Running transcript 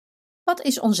Wat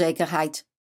is onzekerheid?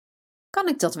 Kan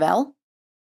ik dat wel?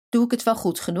 Doe ik het wel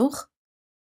goed genoeg?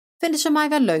 Vinden ze mij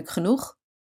wel leuk genoeg?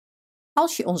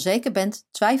 Als je onzeker bent,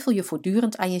 twijfel je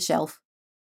voortdurend aan jezelf,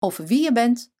 over wie je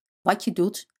bent, wat je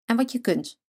doet en wat je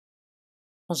kunt.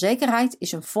 Onzekerheid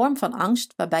is een vorm van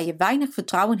angst waarbij je weinig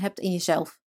vertrouwen hebt in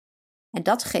jezelf. En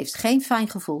dat geeft geen fijn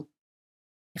gevoel.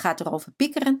 Je gaat erover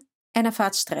piekeren en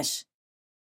ervaart stress.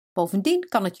 Bovendien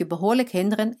kan het je behoorlijk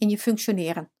hinderen in je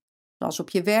functioneren, zoals op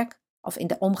je werk of in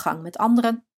de omgang met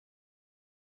anderen.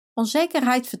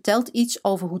 Onzekerheid vertelt iets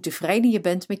over hoe tevreden je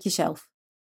bent met jezelf.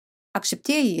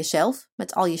 Accepteer je jezelf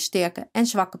met al je sterke en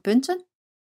zwakke punten?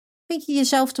 Vind je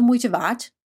jezelf de moeite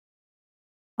waard?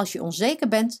 Als je onzeker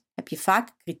bent, heb je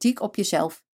vaak kritiek op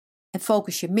jezelf en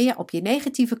focus je meer op je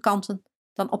negatieve kanten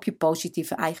dan op je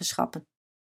positieve eigenschappen.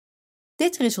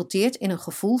 Dit resulteert in een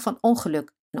gevoel van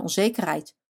ongeluk en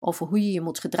onzekerheid over hoe je je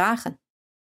moet gedragen.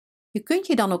 Je kunt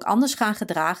je dan ook anders gaan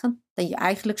gedragen dan je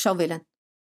eigenlijk zou willen.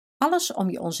 Alles om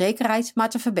je onzekerheid maar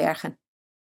te verbergen.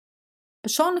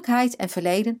 Persoonlijkheid en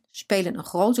verleden spelen een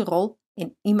grote rol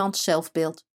in iemands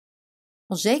zelfbeeld.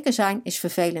 Onzeker zijn is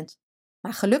vervelend,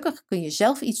 maar gelukkig kun je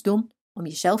zelf iets doen om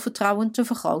je zelfvertrouwen te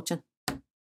vergroten.